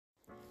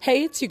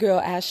Hey, it's your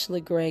girl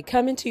Ashley Gray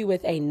coming to you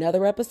with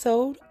another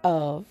episode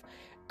of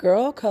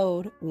Girl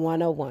Code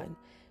 101.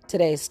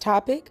 Today's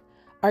topic,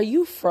 are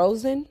you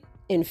frozen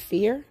in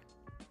fear?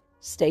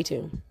 Stay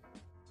tuned.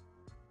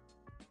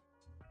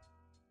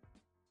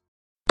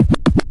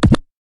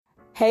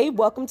 Hey,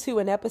 welcome to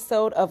an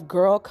episode of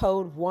Girl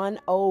Code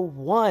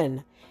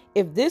 101.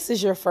 If this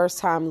is your first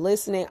time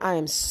listening, I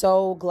am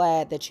so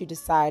glad that you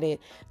decided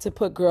to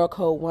put Girl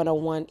Code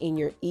 101 in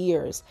your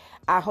ears.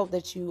 I hope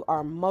that you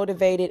are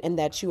motivated and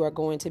that you are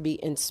going to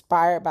be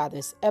inspired by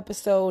this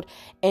episode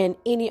and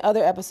any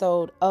other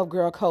episode of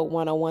Girl Code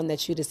 101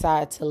 that you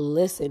decide to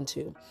listen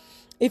to.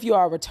 If you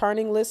are a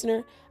returning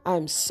listener,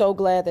 I'm so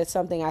glad that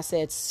something I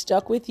said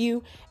stuck with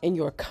you and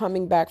you're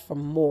coming back for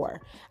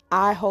more.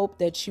 I hope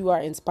that you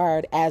are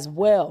inspired as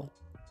well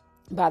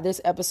by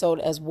this episode,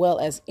 as well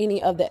as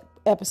any of the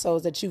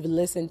episodes that you've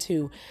listened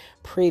to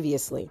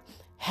previously.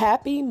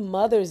 Happy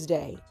Mother's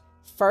Day.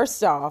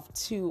 First off,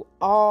 to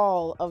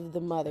all of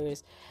the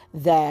mothers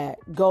that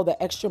go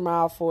the extra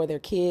mile for their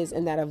kids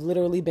and that have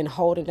literally been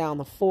holding down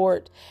the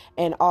fort,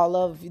 and all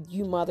of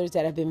you mothers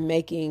that have been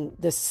making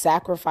the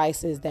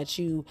sacrifices that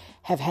you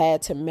have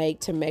had to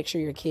make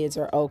sure your kids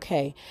are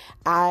okay.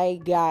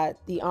 I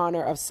got the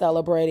honor of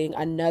celebrating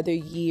another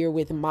year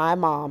with my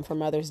mom for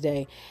Mother's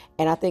Day,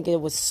 and I think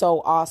it was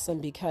so awesome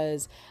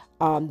because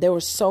there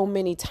were so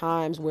many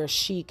times where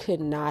she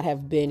could not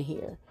have been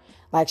here.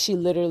 Like, she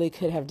literally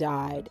could have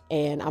died.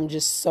 And I'm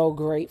just so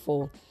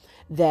grateful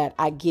that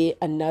I get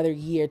another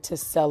year to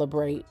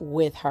celebrate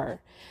with her.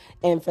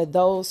 And for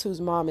those whose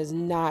mom is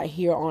not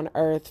here on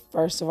earth,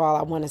 first of all,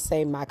 I want to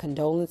say my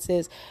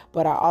condolences.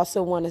 But I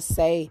also want to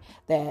say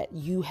that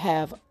you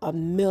have a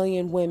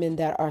million women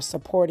that are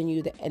supporting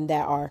you and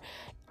that are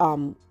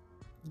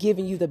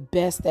giving you the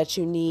best that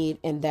you need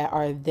and that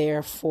are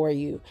there for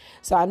you.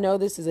 So I know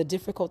this is a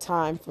difficult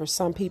time for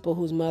some people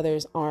whose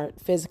mothers aren't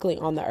physically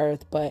on the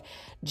earth, but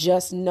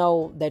just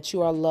know that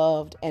you are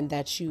loved and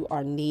that you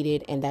are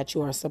needed and that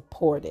you are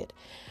supported.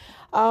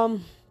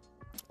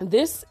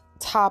 This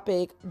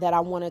topic that I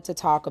wanted to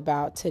talk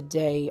about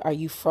today, are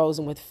you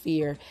frozen with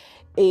fear?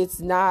 It's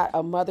not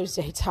a Mother's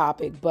Day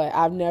topic, but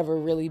I've never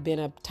really been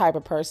a type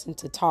of person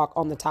to talk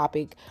on the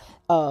topic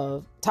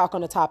of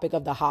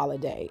the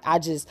holiday.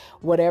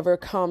 Whatever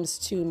comes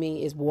to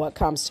me is what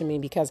comes to me,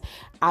 because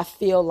I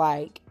feel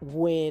like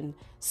when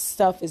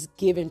stuff is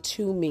given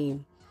to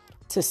me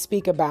to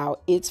speak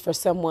about, it's for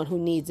someone who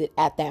needs it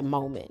at that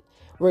moment,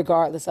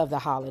 regardless of the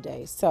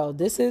holiday. So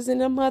this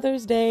isn't a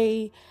Mother's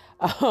Day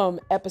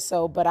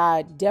episode, but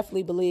I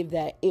definitely believe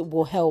that it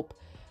will help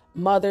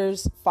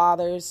mothers,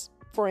 fathers,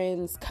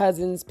 friends,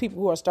 cousins, people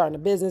who are starting a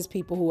business,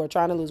 people who are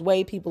trying to lose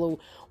weight, people who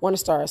want to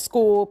start a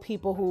school,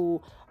 people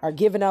who are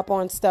giving up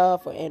on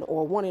stuff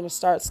or wanting to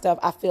start stuff.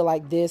 I feel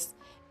like this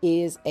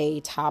is a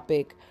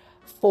topic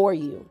for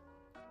you.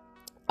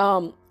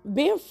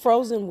 Being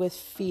frozen with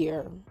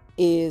fear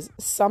is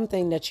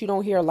something that you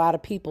don't hear a lot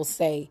of people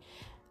say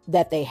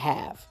that they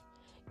have.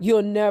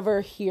 You'll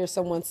never hear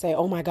someone say,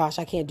 oh my gosh,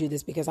 I can't do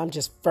this because I'm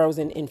just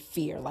frozen in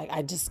fear. Like,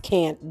 I just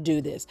can't do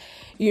this.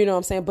 You know what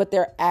I'm saying? But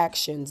their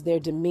actions, their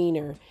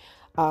demeanor,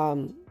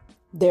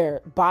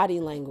 their body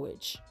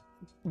language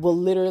will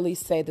literally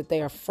say that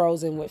they are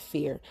frozen with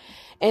fear.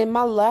 And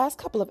my last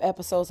couple of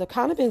episodes have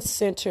kind of been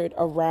centered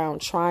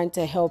around trying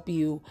to help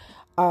you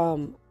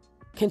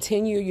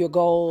continue your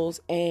goals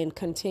and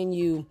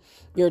continue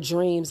your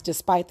dreams,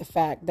 despite the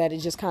fact that it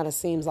just kind of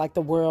seems like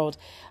the world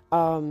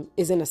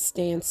is in a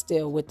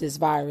standstill with this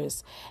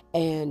virus.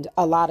 And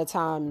a lot of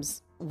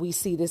times we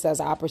see this as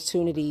an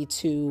opportunity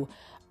to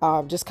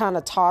just kind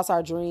of toss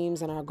our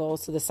dreams and our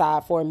goals to the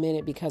side for a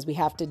minute, because we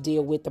have to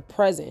deal with the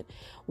present,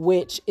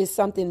 which is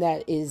something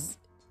that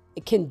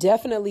it can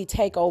definitely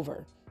take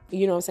over.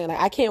 You know what I'm saying?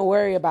 Like, I can't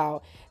worry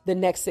about the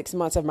next 6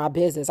 months of my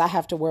business. I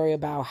have to worry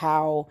about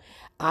how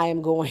I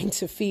am going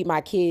to feed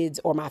my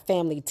kids or my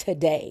family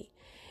today.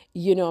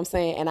 You know what I'm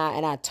saying? And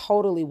I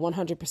totally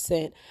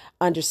 100%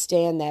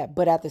 understand that.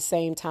 But at the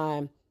same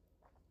time,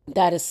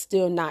 that is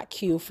still not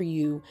cue for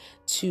you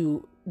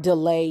to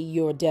delay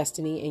your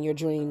destiny and your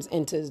dreams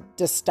and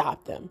to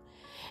stop them.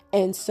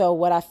 And so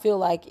what I feel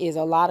like is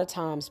a lot of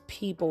times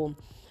people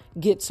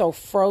get so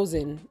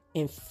frozen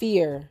in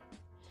fear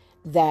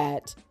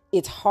that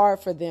it's hard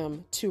for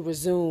them to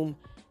resume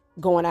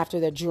going after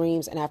their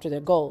dreams and after their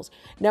goals.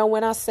 Now,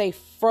 when I say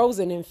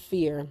frozen in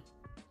fear,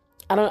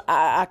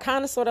 I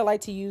kind of sort of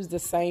like to use the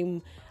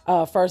same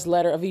first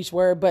letter of each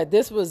word, but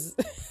this was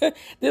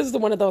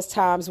one of those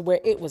times where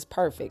it was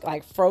perfect,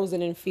 like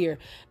frozen in fear.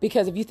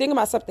 Because if you think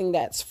about something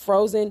that's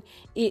frozen,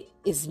 it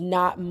is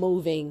not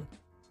moving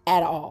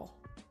at all.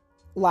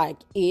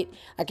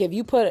 If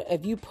you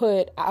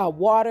put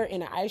water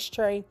in an ice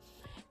tray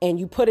and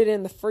you put it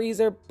in the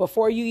freezer,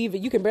 before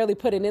you can barely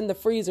put it in the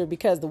freezer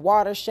because the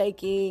water's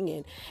shaking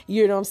and,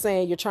 you know what I'm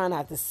saying, you're trying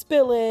not to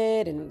spill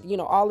it and, you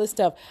know, all this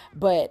stuff.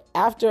 But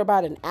after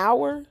about an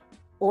hour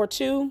or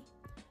two,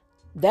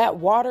 that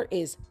water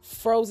is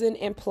frozen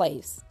in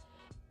place.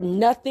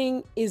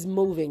 Nothing is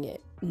moving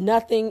it.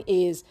 Nothing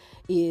is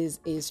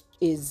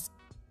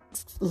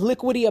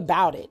liquidy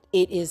about it.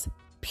 It is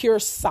pure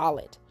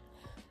solid.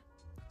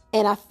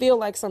 And I feel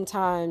like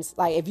sometimes,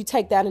 like if you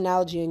take that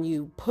analogy and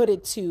you put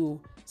it to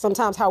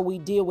sometimes how we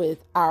deal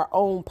with our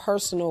own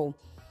personal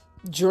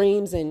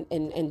dreams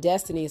and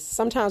destinies,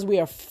 sometimes we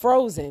are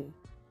frozen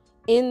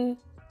in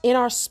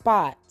our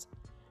spot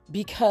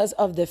because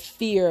of the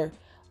fear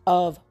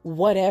of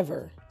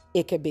whatever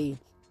it could be.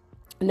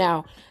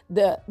 Now,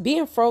 the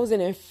being frozen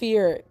in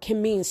fear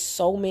can mean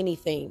so many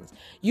things.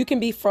 You can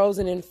be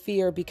frozen in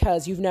fear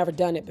because you've never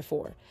done it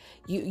before.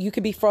 You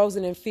could be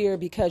frozen in fear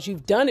because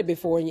you've done it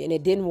before and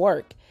it didn't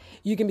work.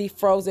 You can be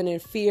frozen in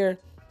fear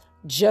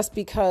just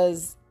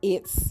because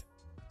it's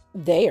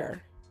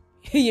there.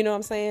 You know what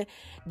I'm saying?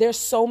 There's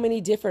so many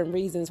different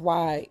reasons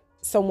why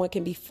someone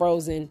can be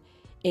frozen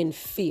in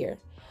fear.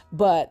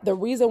 But the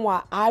reason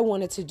why I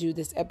wanted to do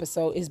this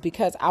episode is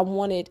because I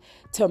wanted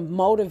to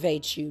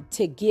motivate you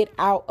to get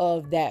out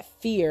of that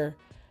fear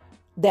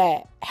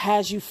that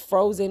has you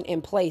frozen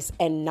in place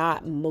and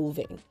not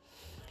moving.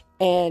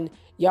 And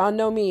y'all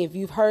know me, if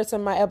you've heard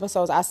some of my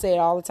episodes, I say it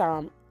all the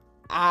time.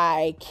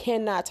 I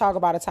cannot talk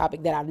about a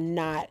topic that I've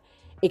not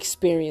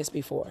experienced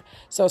before.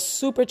 So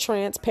super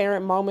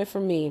transparent moment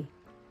for me.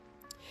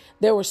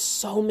 There were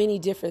so many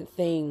different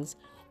things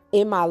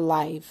in my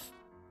life,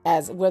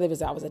 as whether it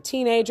was I was a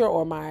teenager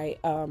or my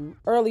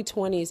early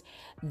 20s,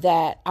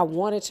 that I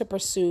wanted to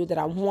pursue, that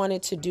I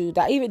wanted to do,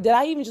 that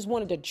I even just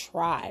wanted to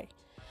try.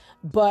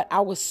 But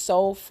I was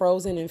so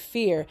frozen in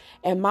fear.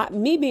 And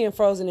me being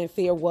frozen in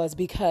fear was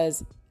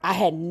because I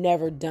had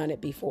never done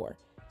it before.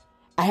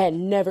 I had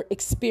never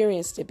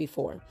experienced it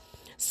before.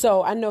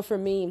 So I know for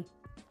me,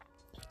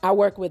 I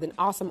work with an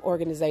awesome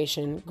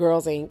organization,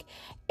 Girls Inc.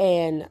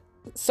 And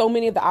so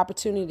many of the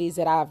opportunities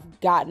that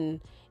I've gotten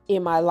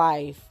in my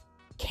life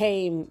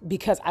came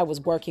because I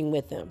was working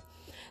with them.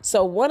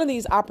 So one of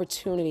these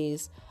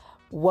opportunities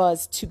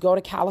was to go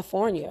to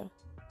California.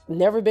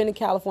 Never been to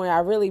California. I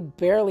really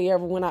barely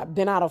ever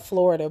been out of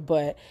Florida,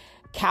 but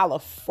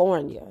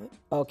California.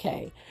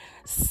 Okay.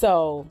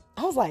 So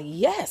I was like,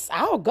 yes,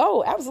 I'll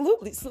go.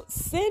 Absolutely.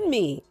 Send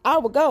me. I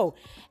will go.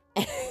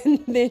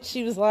 And then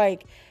she was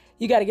like,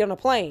 you got to get on a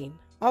plane.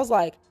 I was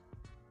like,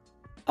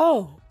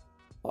 oh,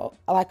 well,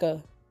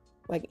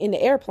 like in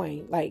the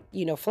airplane, like,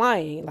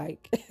 flying,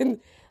 like,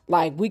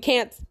 like we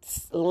can't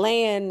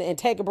land and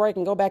take a break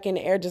and go back in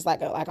the air just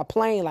like a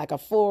plane, like a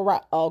full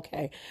ride.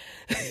 Okay.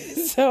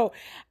 So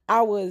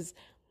I was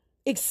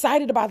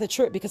excited about the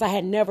trip because I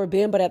had never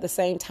been, but at the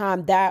same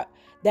time, that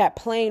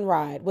plane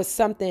ride was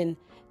something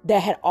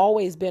that had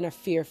always been a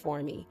fear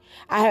for me.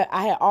 I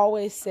had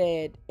always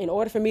said, in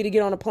order for me to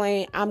get on a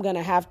plane, I'm going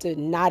to have to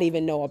not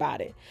even know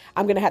about it.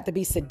 I'm going to have to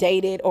be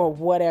sedated or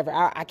whatever.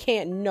 I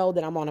can't know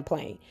that I'm on a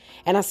plane.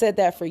 And I said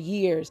that for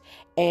years.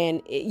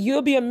 And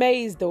you'll be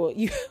amazed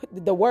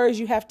the words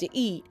you have to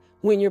eat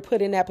when you're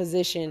put in that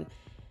position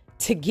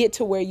to get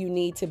to where you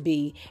need to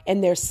be.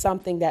 And there's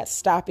something that's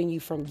stopping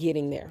you from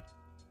getting there.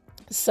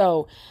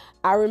 So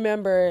I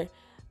remember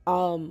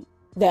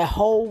that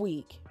whole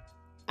week,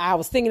 I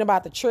was thinking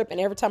about the trip, and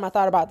every time I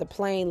thought about the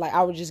plane, like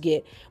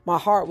my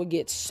heart would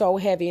get so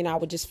heavy, and I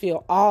would just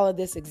feel all of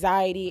this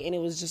anxiety. And it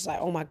was just like,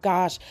 oh my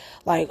gosh,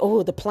 like,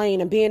 oh, the plane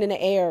and being in the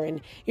air.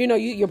 And,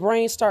 your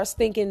brain starts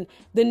thinking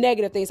the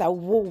negative things. Like,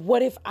 well,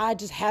 what if I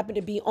just happen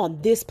to be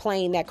on this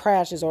plane that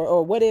crashes?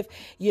 Or what if,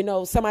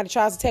 somebody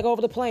tries to take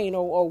over the plane?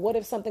 Or what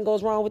if something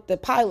goes wrong with the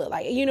pilot?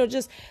 Like,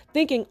 just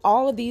thinking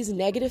all of these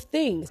negative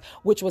things,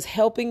 which was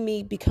helping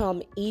me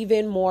become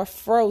even more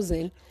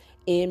frozen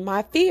in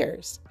my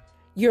fears.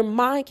 Your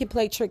mind can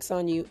play tricks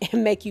on you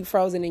and make you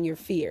frozen in your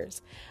fears.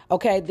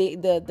 Okay.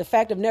 The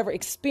fact of never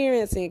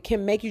experiencing it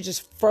can make you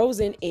just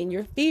frozen in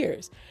your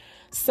fears.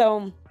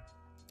 So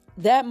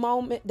that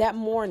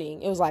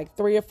morning, it was like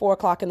 3 or 4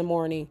 o'clock in the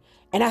morning,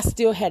 and I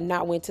still had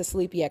not went to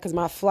sleep yet because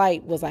my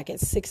flight was like at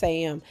 6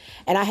 a.m.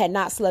 and I had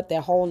not slept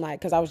that whole night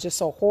because I was just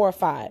so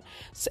horrified.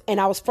 And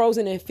I was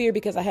frozen in fear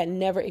because I had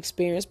never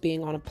experienced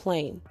being on a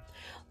plane.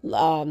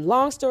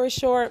 Long story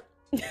short,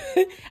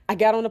 I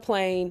got on the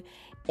plane.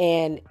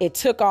 And it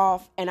took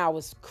off, and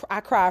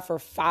I cried for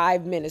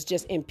 5 minutes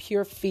just in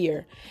pure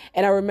fear.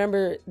 And I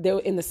remember there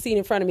in the seat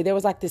in front of me, there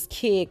was like this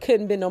kid,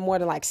 couldn't be no more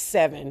than like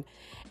 7,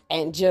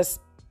 and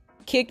just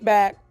kicked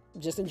back,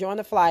 just enjoying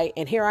the flight.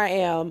 And here I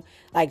am,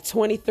 like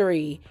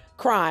 23,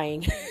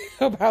 crying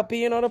about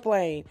being on a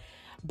plane.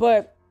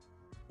 But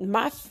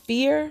my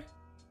fear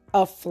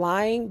of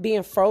flying,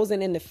 being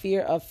frozen in the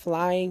fear of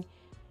flying,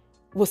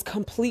 was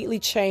completely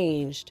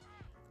changed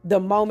the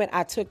moment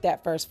I took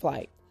that first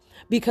flight.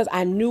 Because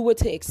I knew what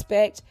to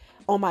expect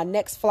on my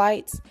next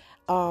flights.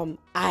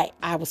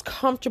 I was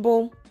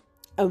comfortable.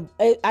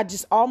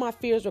 All my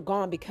fears were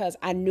gone because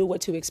I knew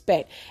what to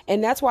expect.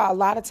 And that's why a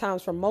lot of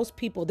times for most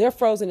people, they're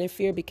frozen in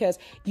fear because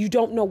you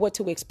don't know what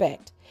to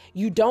expect.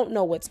 You don't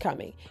know what's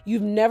coming.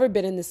 You've never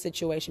been in this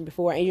situation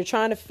before, and you're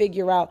trying to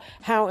figure out,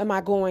 how am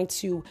I going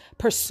to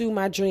pursue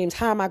my dreams?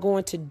 How am I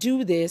going to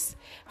do this?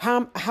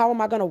 How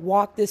am I going to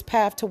walk this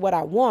path to what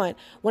I want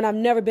when I've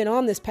never been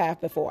on this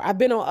path before? I've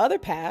been on other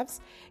paths.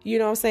 You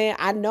know what I'm saying?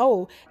 I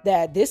know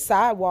that this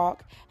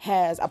sidewalk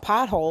has a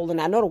pothole, and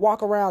I know to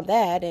walk around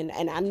that. And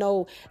I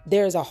know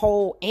there's a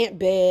whole ant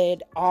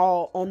bed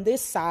all on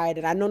this side,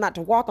 and I know not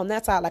to walk on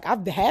that side. Like,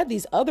 I've had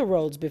these other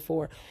roads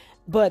before,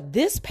 but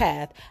this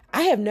path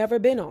I have never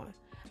been on.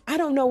 I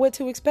don't know what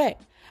to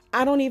expect.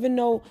 I don't even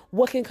know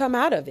what can come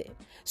out of it.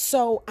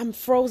 So I'm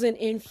frozen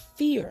in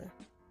fear.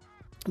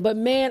 But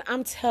man,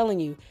 I'm telling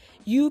you,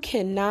 you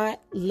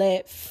cannot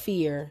let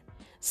fear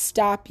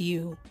stop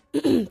you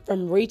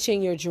from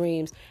reaching your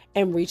dreams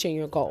and reaching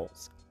your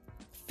goals.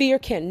 Fear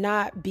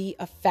cannot be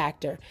a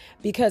factor,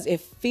 because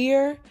if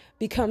fear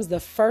becomes the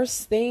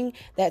first thing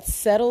that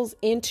settles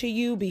into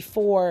you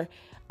before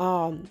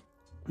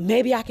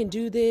maybe I can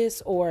do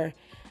this, or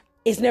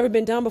it's never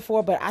been done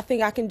before, but I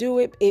think I can do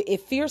it.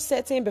 If fear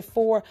sets in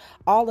before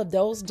all of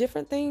those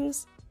different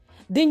things,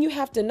 then you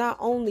have to not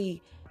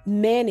only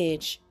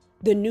manage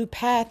the new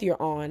path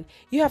you're on,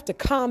 you have to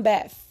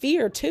combat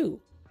fear too.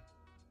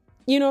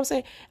 You know what I'm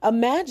saying?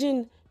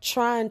 Imagine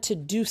trying to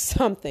do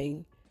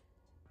something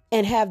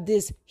and have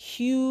this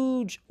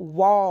huge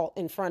wall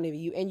in front of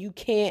you and you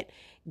can't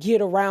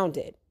get around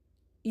it.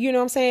 You know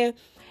what I'm saying?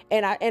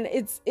 And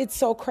it's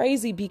so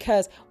crazy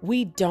because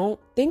we don't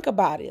think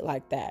about it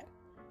like that.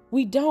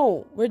 We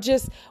don't. We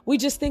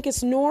just think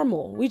it's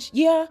normal.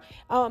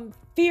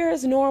 Fear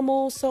is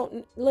normal.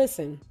 So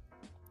listen,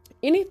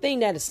 anything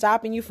that is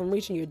stopping you from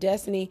reaching your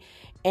destiny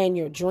and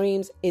your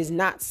dreams is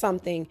not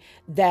something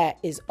that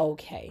is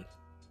okay.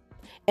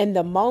 And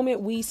the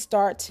moment we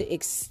start to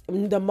accept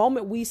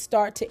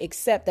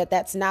that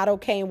that's not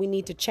okay and we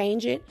need to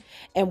change it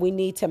and we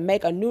need to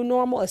make a new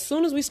normal, as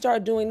soon as we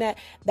start doing that,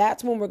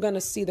 that's when we're going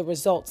to see the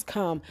results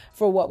come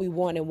for what we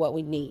want and what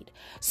we need.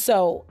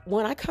 So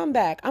when I come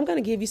back, I'm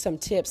going to give you some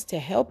tips to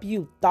help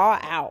you thaw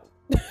out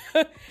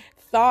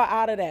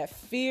of that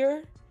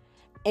fear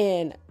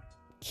and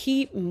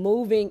keep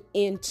moving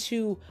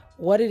into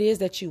what it is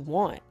that you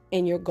want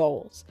and your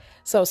goals.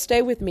 So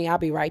stay with me. I'll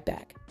be right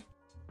back.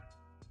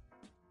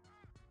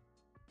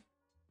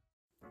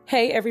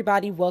 Hey,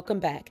 everybody, welcome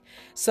back.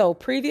 So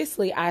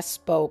previously I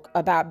spoke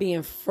about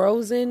being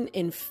frozen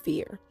in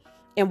fear,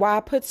 and why I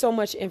put so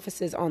much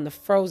emphasis on the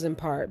frozen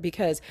part,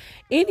 because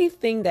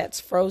anything that's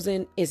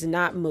frozen is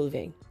not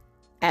moving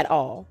at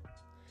all.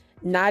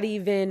 Not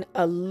even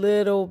a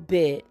little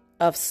bit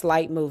of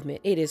slight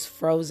movement. It is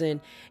frozen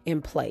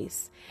in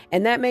place.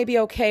 And that may be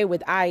okay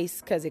with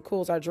ice because it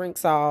cools our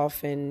drinks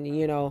off, and,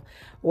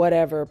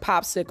 whatever,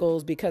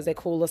 popsicles because they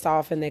cool us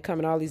off and they come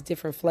in all these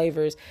different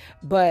flavors.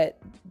 But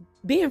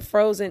being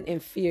frozen in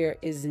fear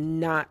is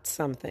not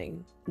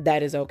something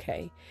that is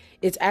okay.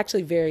 It's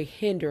actually very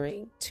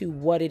hindering to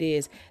what it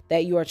is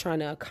that you are trying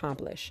to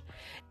accomplish.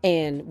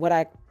 And what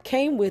I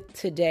came with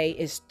today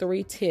is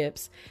 3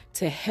 tips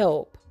to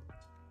help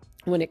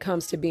when it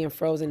comes to being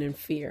frozen in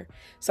fear.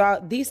 So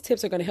these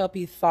tips are going to help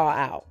you thaw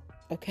out,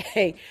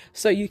 okay?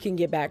 So you can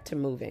get back to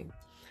moving.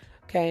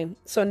 Okay.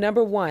 So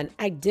number 1,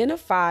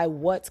 identify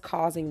what's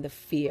causing the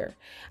fear.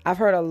 I've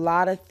heard a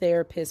lot of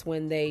therapists,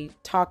 when they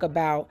talk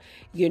about,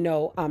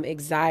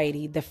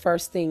 anxiety, the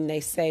first thing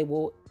they say,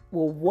 well,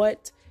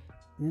 what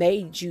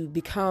made you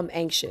become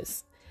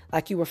anxious?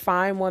 Like you were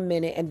fine one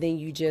minute and then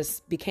you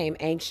just became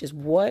anxious.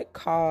 What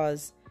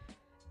caused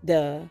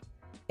the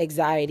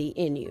anxiety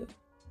in you?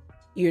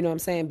 You know what I'm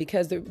saying?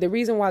 Because the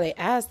reason why they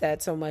ask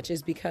that so much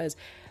is because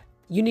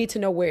you need to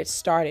know where it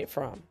started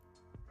from,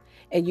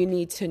 and you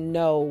need to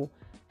know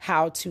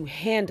how to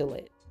handle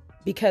it.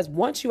 Because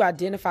once you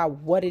identify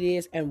what it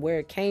is and where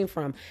it came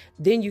from,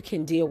 then you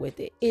can deal with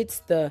it. It's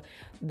the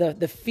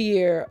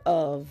fear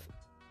of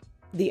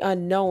the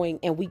unknowing,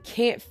 and we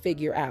can't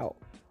figure out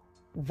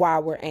why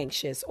we're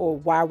anxious or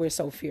why we're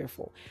so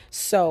fearful.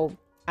 So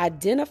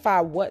identify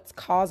what's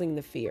causing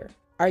the fear.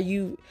 Are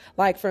you,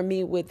 like for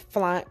me with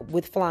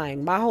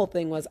flying, my whole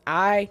thing was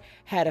I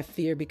had a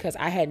fear because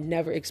I had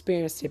never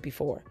experienced it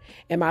before.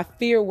 And my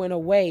fear went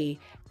away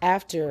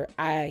after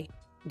I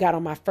got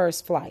on my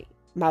first flight,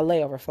 my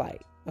layover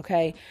flight.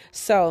 Okay.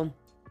 So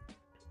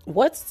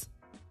what's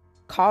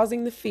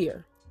causing the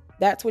fear?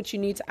 That's what you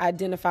need to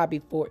identify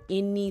before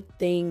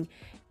anything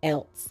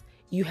else.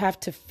 You have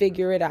to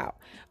figure it out.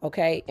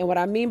 Okay. And what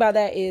I mean by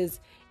that is,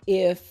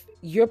 if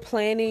you're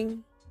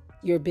planning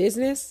your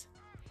business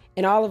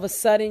and all of a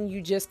sudden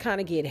you just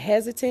kind of get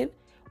hesitant,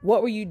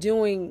 what were you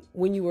doing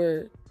when you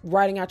were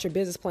writing out your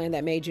business plan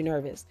that made you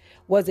nervous?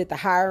 Was it the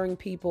hiring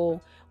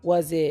people?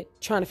 Was it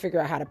trying to figure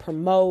out how to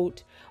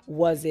promote?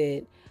 Was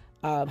it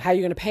how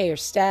you're going to pay your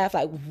staff?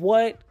 Like,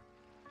 what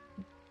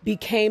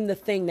became the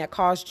thing that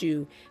caused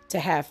you to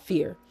have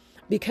fear?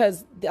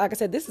 Because like I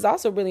said, this is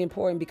also really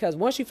important, because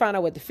once you find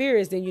out what the fear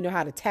is, then you know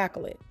how to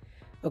tackle it.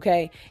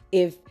 Okay.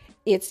 If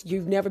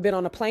you've never been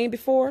on a plane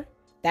before,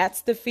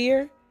 that's the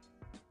fear.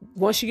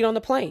 Once you get on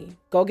the plane,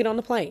 go get on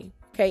the plane.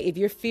 Okay. If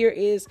your fear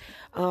is,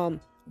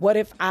 What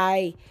if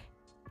I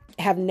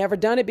have never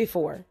done it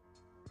before?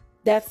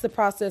 That's the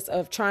process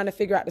of trying to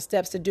figure out the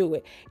steps to do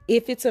it.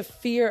 If it's a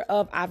fear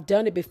of I've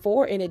done it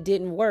before and it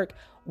didn't work,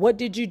 what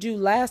did you do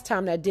last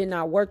time that did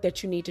not work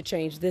that you need to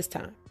change this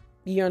time?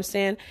 You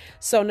understand?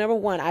 So number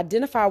one,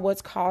 identify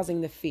what's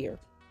causing the fear.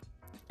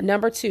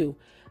 Number two,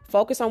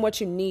 focus on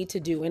what you need to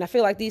do. And I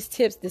feel like these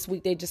tips this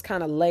week, they just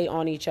kind of lay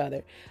on each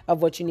other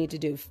of what you need to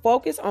do.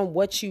 Focus on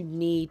what you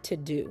need to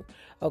do.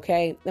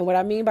 Okay. And what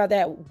I mean by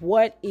that,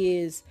 what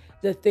is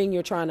the thing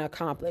you're trying to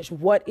accomplish?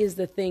 What is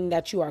the thing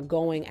that you are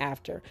going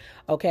after?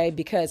 Okay.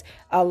 Because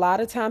a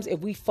lot of times if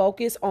we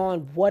focus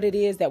on what it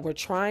is that we're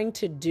trying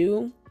to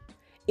do,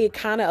 it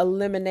kind of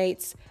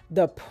eliminates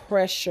the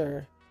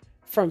pressure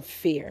from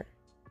fear.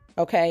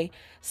 Okay.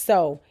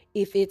 So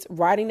if it's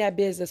writing that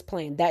business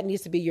plan, that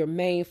needs to be your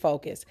main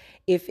focus.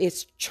 If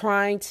it's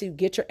trying to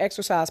get your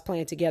exercise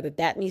plan together,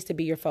 that needs to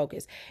be your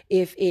focus.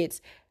 If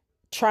it's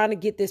trying to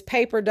get this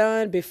paper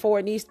done before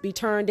it needs to be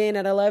turned in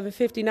at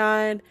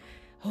 11:59,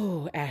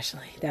 oh,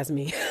 Ashley, that's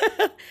me.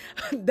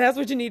 That's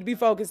what you need to be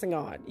focusing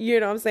on. You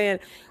know what I'm saying?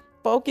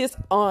 Focus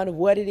on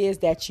what it is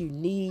that you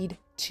need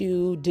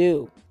to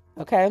do.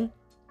 Okay.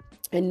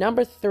 And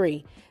number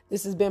three,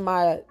 this has been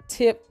my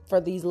tip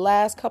for these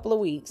last couple of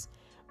weeks.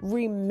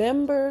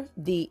 Remember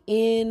the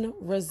end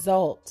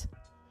result.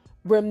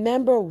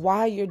 Remember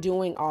why you're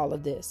doing all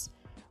of this.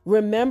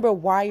 Remember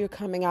why you're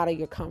coming out of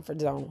your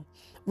comfort zone.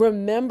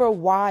 Remember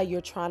why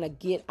you're trying to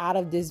get out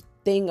of this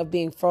thing of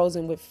being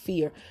frozen with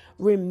fear.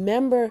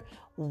 Remember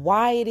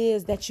why it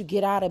is that you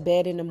get out of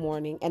bed in the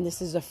morning and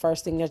this is the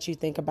first thing that you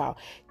think about.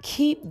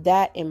 Keep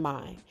that in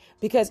mind,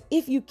 because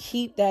if you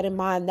keep that in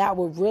mind, that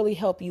will really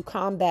help you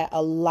combat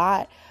a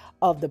lot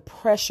of the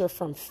pressure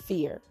from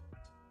fear.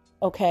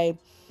 Okay.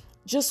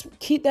 Just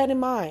keep that in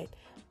mind.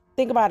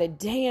 Think about it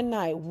day and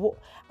night.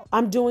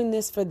 I'm doing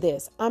this for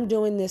this. I'm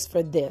doing this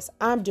for this.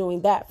 I'm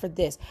doing that for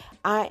this.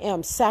 I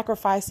am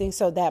sacrificing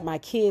so that my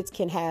kids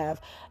can have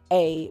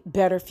a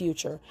better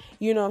future.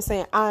 You know what I'm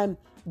saying? I'm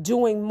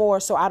doing more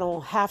so I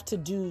don't have to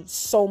do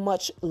so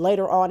much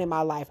later on in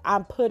my life.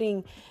 I'm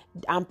putting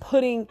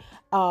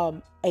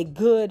a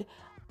good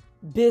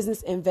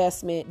business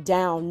investment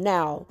down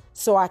now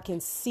so I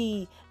can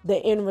see the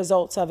end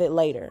results of it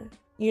later.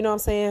 You know what I'm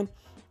saying?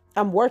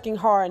 I'm working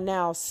hard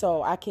now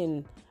so I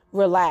can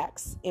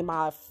relax in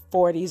my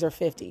 40s or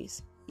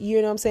 50s. You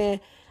know what I'm saying?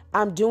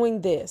 I'm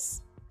doing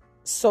this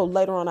so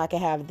later on I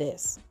can have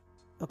this.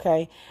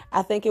 Okay.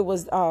 I think it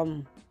was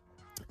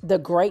The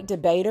Great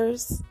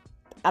Debaters.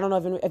 I don't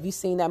know if you've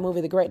seen that movie,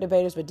 The Great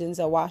Debaters, with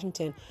Denzel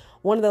Washington.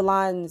 One of the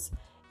lines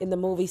in the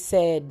movie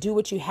said, do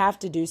what you have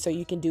to do so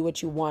you can do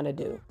what you want to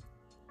do.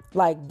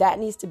 Like, that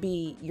needs to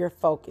be your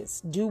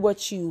focus. Do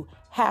what you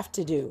have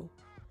to do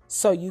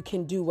so you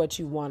can do what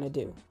you want to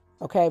do.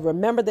 Okay.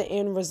 Remember the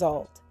end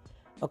result.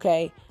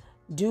 Okay.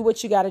 Do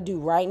what you got to do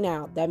right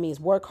now. That means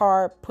work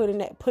hard, put in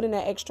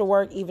that extra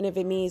work, even if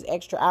it means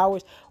extra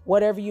hours,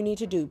 whatever you need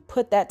to do,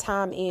 put that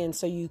time in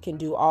so you can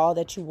do all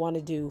that you want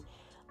to do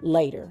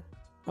later.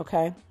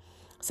 Okay.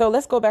 So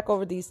let's go back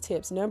over these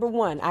tips. Number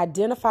one,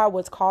 identify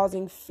what's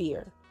causing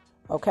fear.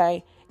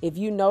 Okay. If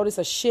you notice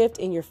a shift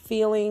in your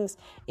feelings,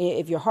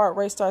 if your heart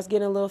rate starts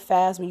getting a little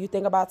fast when you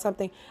think about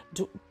something,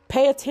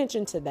 pay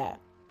attention to that.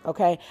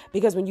 Okay.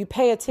 Because when you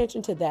pay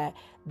attention to that,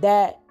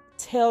 that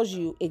tells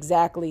you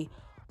exactly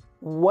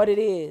what it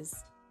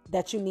is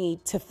that you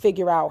need to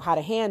figure out how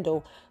to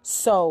handle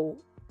so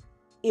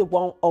it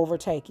won't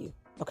overtake you.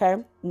 Okay.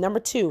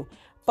 Number two,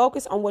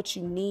 focus on what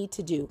you need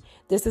to do.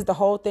 This is the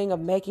whole thing of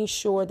making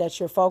sure that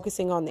you're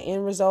focusing on the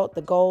end result,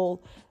 the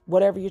goal,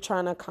 whatever you're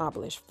trying to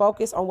accomplish.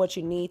 Focus on what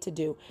you need to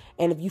do.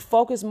 And if you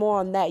focus more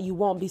on that, you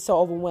won't be so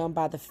overwhelmed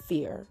by the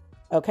fear.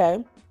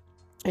 Okay.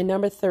 And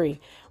number three,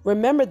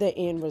 remember the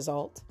end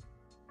result.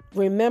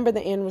 Remember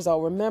the end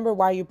result. Remember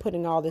why you're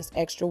putting all this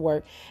extra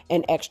work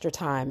and extra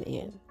time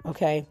in.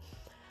 Okay.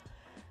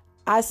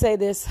 I say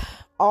this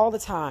all the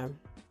time.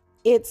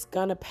 It's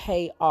going to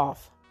pay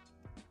off.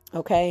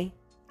 Okay.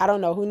 I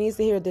don't know who needs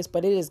to hear this,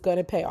 but it is going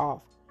to pay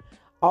off.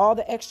 All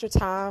the extra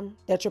time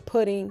that you're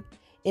putting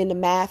in the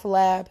math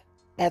lab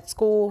at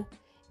school,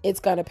 it's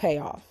going to pay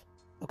off.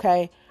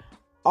 Okay.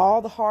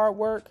 All the hard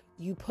work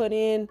you put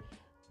in,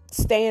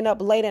 staying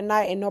up late at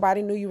night, and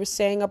nobody knew you were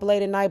staying up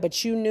late at night,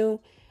 but you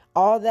knew.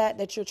 All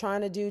that you're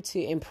trying to do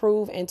to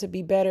improve and to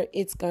be better,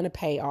 it's going to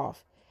pay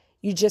off.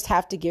 You just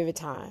have to give it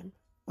time.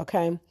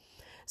 Okay.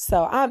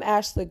 So I'm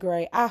Ashley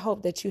Gray. I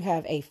hope that you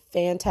have a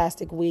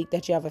fantastic week,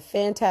 that you have a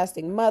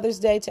fantastic Mother's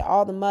Day to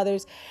all the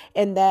mothers,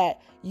 and that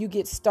you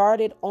get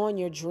started on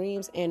your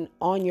dreams and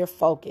on your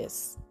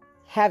focus.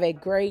 Have a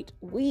great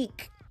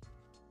week.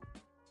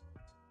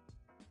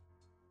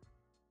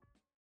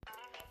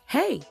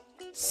 Hey.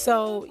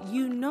 So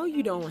you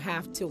don't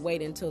have to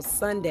wait until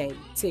Sunday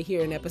to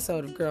hear an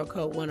episode of Girl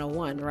Code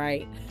 101,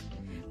 right?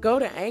 Go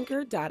to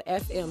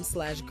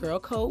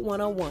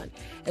anchor.fm/girlcode101.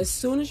 As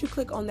soon as you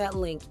click on that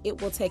link,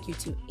 it will take you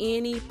to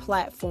any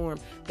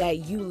platform that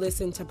you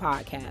listen to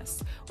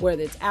podcasts,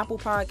 whether it's Apple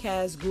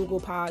Podcasts,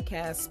 Google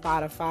Podcasts,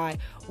 Spotify,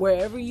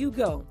 wherever you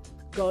go.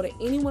 Go to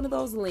any one of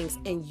those links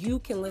and you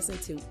can listen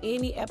to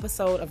any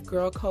episode of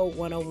Girl Code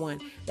 101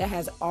 that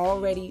has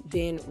already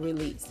been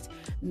released.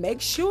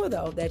 Make sure,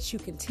 though, that you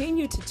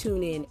continue to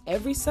tune in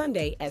every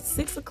Sunday at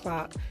 6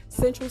 o'clock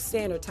Central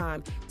Standard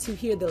Time to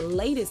hear the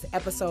latest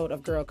episode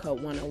of Girl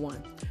Code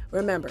 101.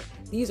 Remember,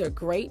 these are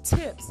great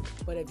tips,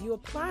 but if you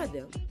apply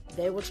them,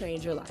 they will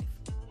change your life.